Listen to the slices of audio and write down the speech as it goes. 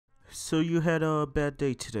So you had a bad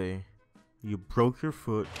day today. You broke your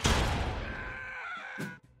foot.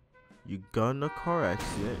 You got in a car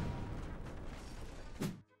accident.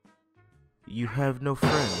 You have no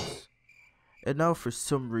friends. And now for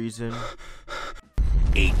some reason,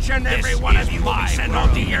 each and every one of you will be sent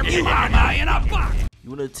on to your mama in a box. You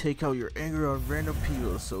want to take out your anger on random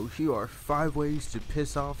people, so here are 5 ways to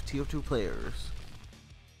piss off TF2 players.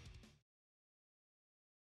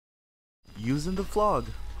 Using the flog.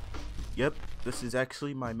 Yep, this is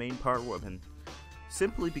actually my main power weapon.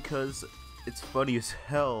 Simply because it's funny as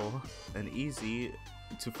hell and easy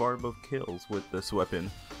to farm up kills with this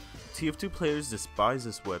weapon. TF2 players despise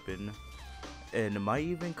this weapon and might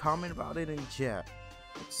even comment about it in chat.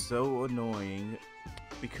 It's so annoying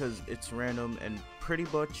because it's random and pretty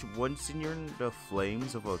much once you're in the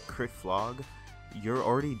flames of a crit flog, you're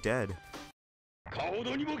already dead.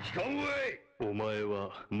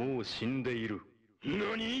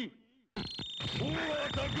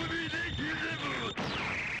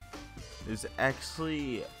 There's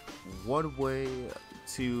actually one way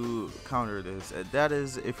to counter this, and that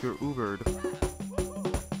is if you're Ubered.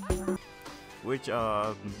 Which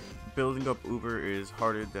building up Uber is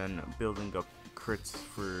harder than building up crits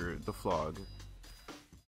for the flog.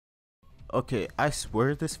 Okay, I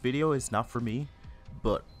swear this video is not for me,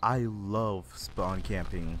 but I love spawn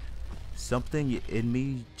camping. Something in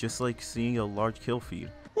me just like seeing a large kill feed.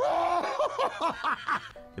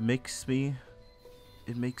 It makes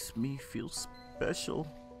me feel special.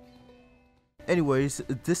 Anyways,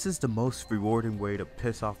 this is the most rewarding way to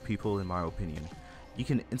piss off people in my opinion. You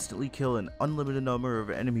can instantly kill an unlimited number of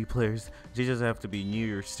enemy players, they just have to be near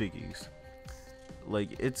your stickies. Like,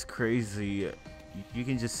 it's crazy. You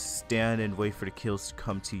can just stand and wait for the kills to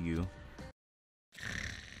come to you.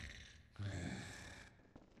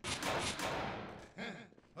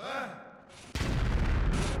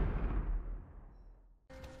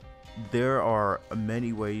 There are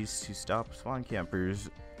many ways to stop spawn campers,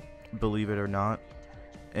 believe it or not.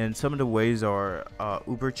 And some of the ways are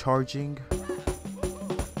Uber charging,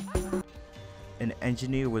 an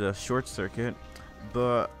engineer with a short circuit,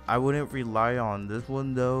 but I wouldn't rely on this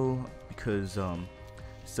one though, because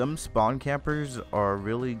some spawn campers are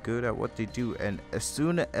really good at what they do, and as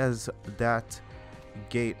soon as that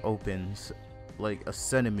gate opens like a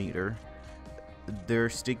centimeter, their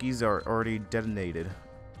stickies are already detonated,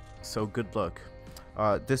 so good luck.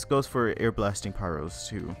 This goes for air blasting pyros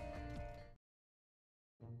too.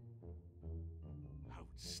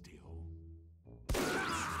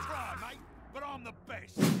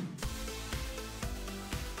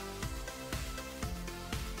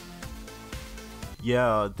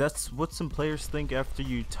 Yeah, that's what some players think after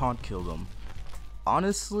you taunt kill them.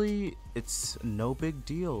 Honestly, it's no big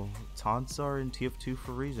deal. Taunts are in TF2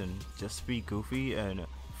 for a reason. Just be goofy and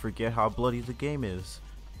forget how bloody the game is.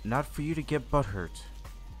 Not for you to get butthurt.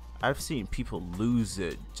 I've seen people lose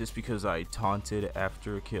it just because I taunted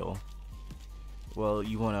after a kill. Well,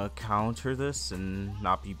 you want to counter this and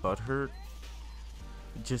not be butthurt?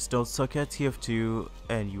 Just don't suck at TF2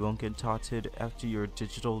 and you won't get taunted after your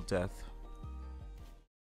digital death.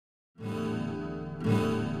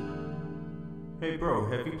 Hey bro,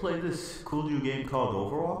 have you played this cool new game called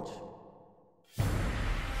Overwatch?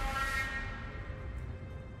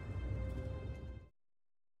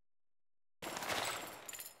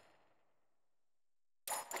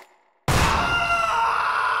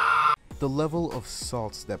 The level of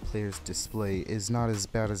salts that players display is not as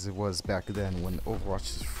bad as it was back then when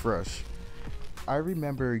Overwatch was fresh. I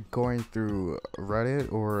remember going through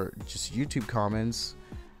Reddit or just YouTube comments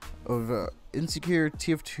of insecure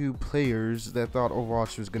TF2 players that thought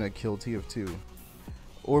Overwatch was gonna kill TF2,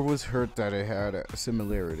 or was hurt that it had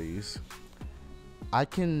similarities. I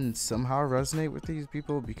can somehow resonate with these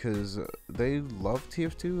people because they love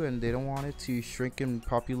TF2 and they don't want it to shrink in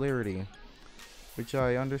popularity, which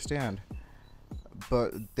I understand.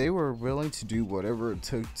 But they were willing to do whatever it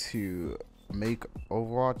took to make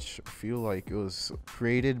Overwatch feel like it was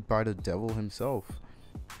created by the devil himself.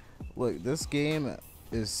 Look, this game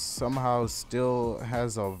is somehow still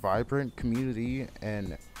has a vibrant community,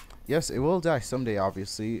 and yes, it will die someday,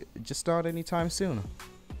 obviously, just not anytime soon.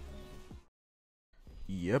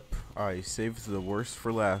 Yep, I saved the worst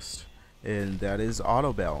for last, and that is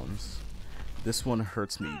auto balance. This one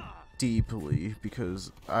hurts me deeply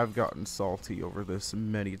because I've gotten salty over this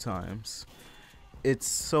many times. It's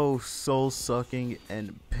so soul-sucking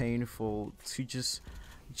and painful to just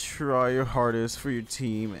try your hardest for your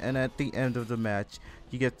team, and at the end of the match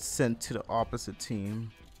you get sent to the opposite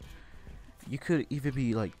team. You could even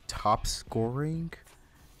be like top scoring,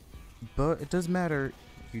 but it doesn't matter,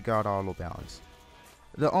 you got auto balance.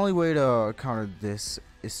 The only way to counter this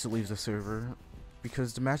is to leave the server,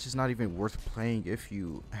 because the match is not even worth playing if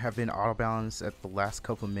you have been auto balanced at the last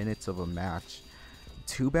couple minutes of a match.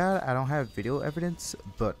 Too bad I don't have video evidence,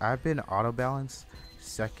 but I've been auto balanced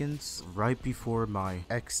seconds right before my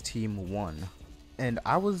X team won, and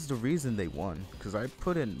I was the reason they won because I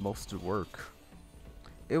put in most of the work.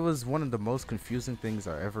 It was one of the most confusing things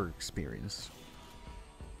I ever experienced.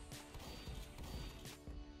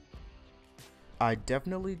 I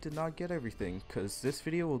definitely did not get everything because this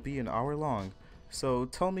video will be an hour long, so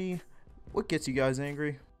tell me, what gets you guys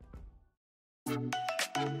angry?